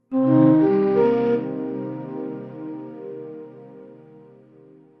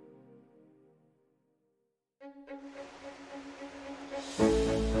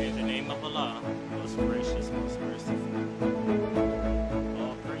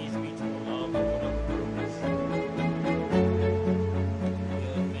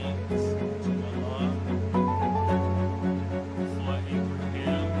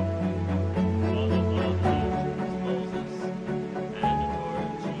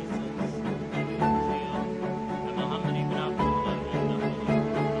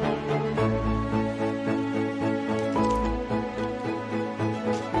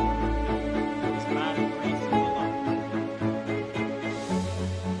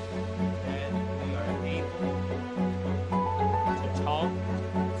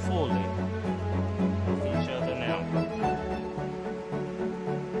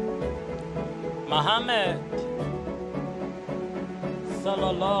Muhammad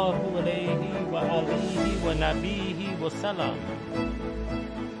sallallahu alayhi wa alihi wa nabihi wa salam.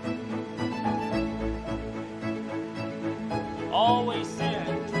 Always said,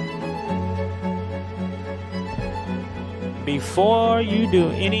 before you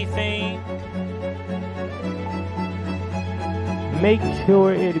do anything, make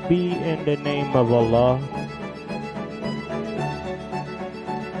sure it be in the name of Allah,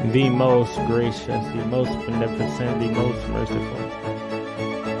 the most gracious, the most beneficent, the most merciful.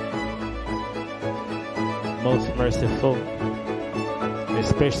 Most merciful,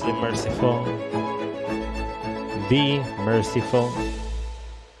 especially merciful, the merciful.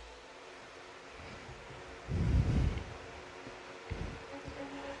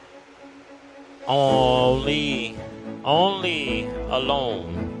 Only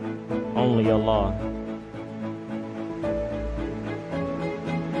alone, only Allah.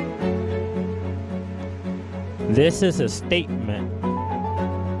 This is a statement,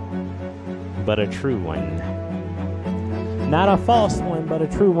 but a true one. Not a false one, but a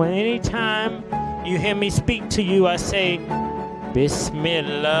true one. Anytime you hear me speak to you, I say,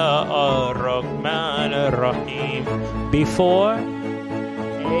 Bismillah ar-Rahman ar-Rahim. Before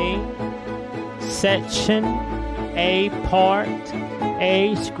a section, a part,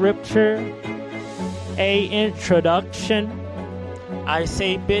 a scripture, a introduction, I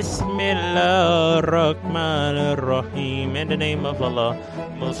say Bismillah ar-Rahman ar-Rahim, in the name of Allah,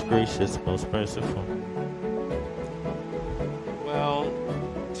 most gracious, most merciful. Well,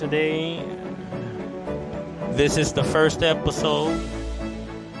 today, this is the first episode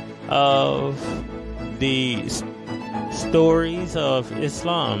of the stories of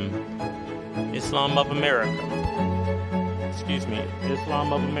Islam of America. Excuse me,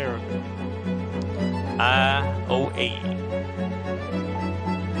 Islam of America. IOA.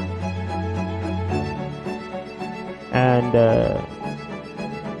 And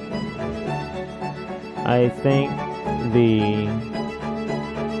I think the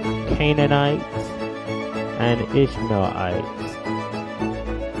Canaanites and Ishmaelites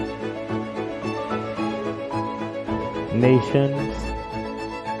nations.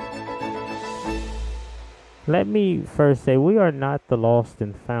 Let me first say, we are not the lost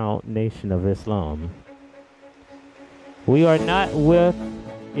and found nation of Islam. We are not with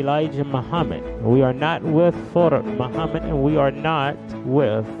Elijah Muhammad. We are not with Fard Muhammad, and we are not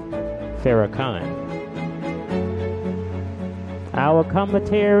with Farrakhan. Our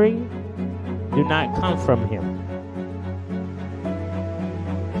commentary do not come from him.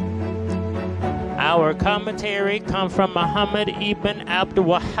 Our commentary comes from Muhammad ibn Abdul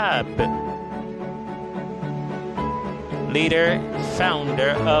Wahhab, leader,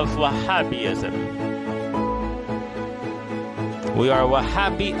 founder of Wahhabism. We are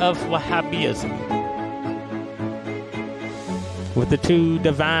Wahhabi of Wahhabism, with the two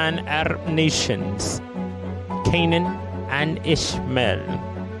divine Arab nations, Canaan and Ishmael.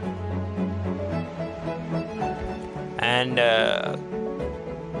 And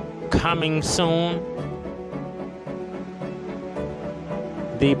coming soon,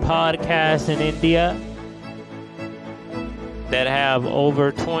 the podcast in India that have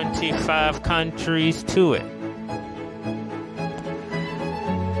over 25 countries to it.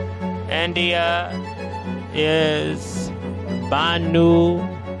 India is Banu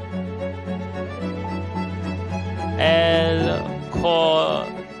al-Qadir.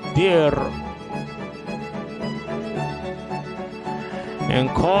 And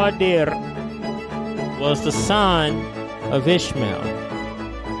Qadir was the son of Ishmael.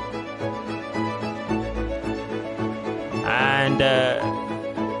 And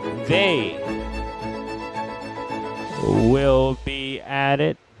they will be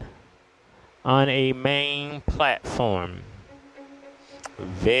added on a main platform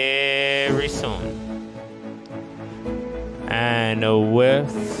very soon. And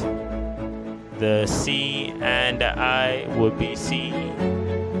with the C and the I will be C-I-K.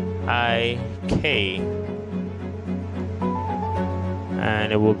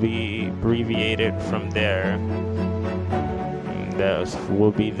 And it will be abbreviated from there. That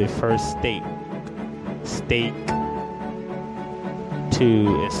will be the first stake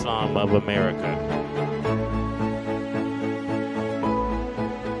to Islam of America.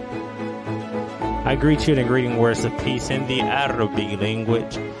 I greet you in the greeting words of peace in the Arabic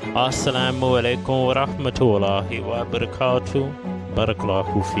language. Assalamu alaikum wa rahmatullahi wa barakatuh.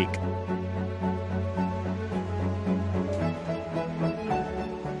 Barakallahu feek.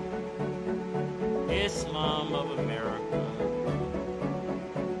 Islam of America.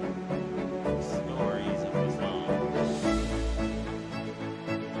 Stories of Islam.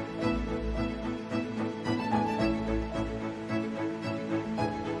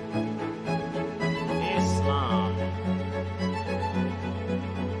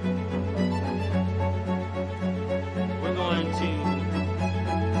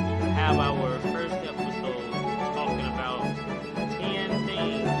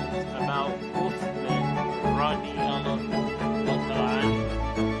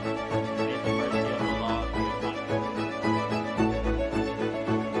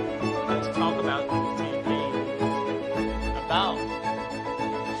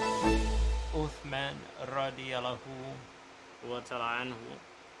 radiyallahu wa ta'ala anhu.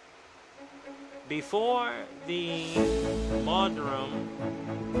 Before the martyrdom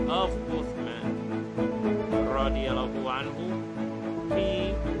of Uthman radiyallahu anhu,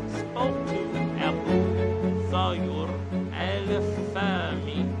 he spoke to Abu Thayyur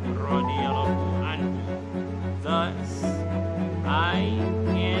al-Fami radiyallahu anhu. Thus, I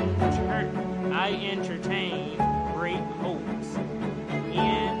entertain great hopes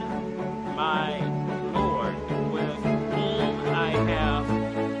in my Lord, with whom I have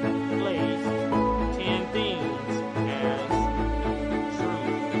placed 10 things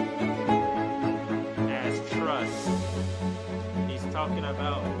as trust. He's talking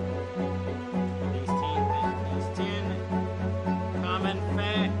about these 10 common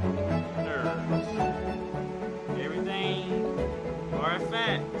factors. Everything are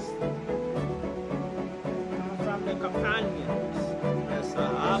facts from the companions, the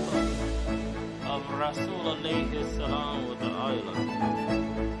Sahaba of Rasul alayhi salam with the island.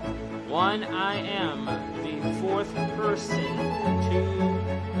 1, I am the 4th person to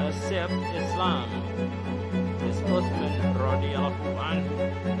accept Islam. Is Uthman radiyallahu anhu.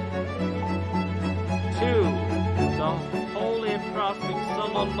 2, the Holy Prophet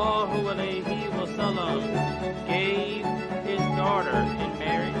sallallahu alayhi wasallam gave his daughter in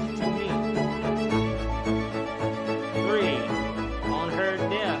marriage to me. 3, on her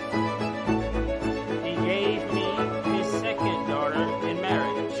death, he gave me his 2nd daughter in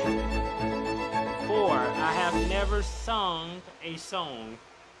marriage. 4, I have never sung a song.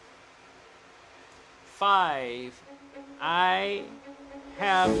 5, I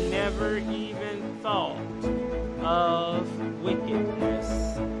have never even thought of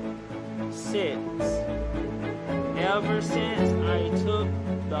wickedness. 6, ever since I took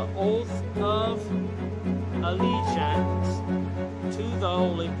the oath of allegiance to the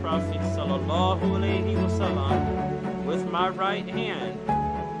Holy Prophet sallallahu alaihi wasallam with my right hand,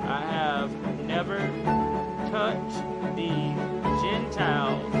 I have never touched the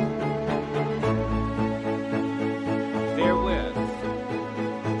Gentiles therewith.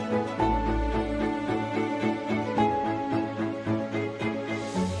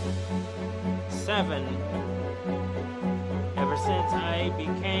 7, ever since I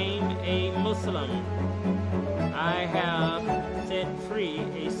became a Muslim, I have set free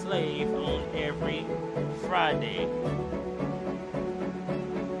a slave on every Friday.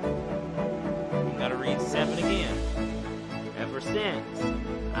 You gotta read 7 again. Ever since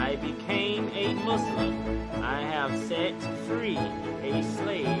I became a Muslim, I have set free a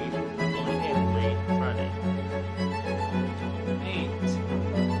slave on every Friday. 8,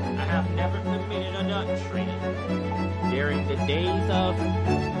 I have never committed adultery during the days of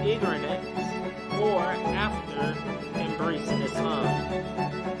ignorance or after embracing Islam.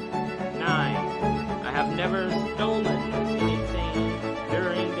 9, I have never stolen anything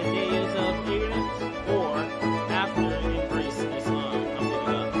during the days of ignorance or after embracing Islam.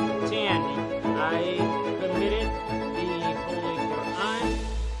 10, I committed the Holy Quran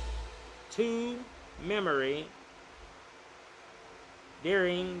to memory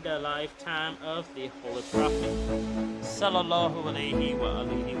during the lifetime of the Holy Prophet sallallahu alayhi wa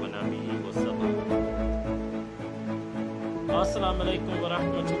alihi wa nabihi wa sallam. Assalamu alaikum wa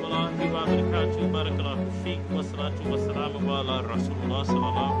rahmatullahi wa barakatuh. Barakallahu feek wa salatu wa salamu ala Rasulullah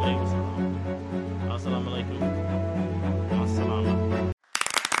sallallahu alayhi wa sallam. Assalamu alaikum.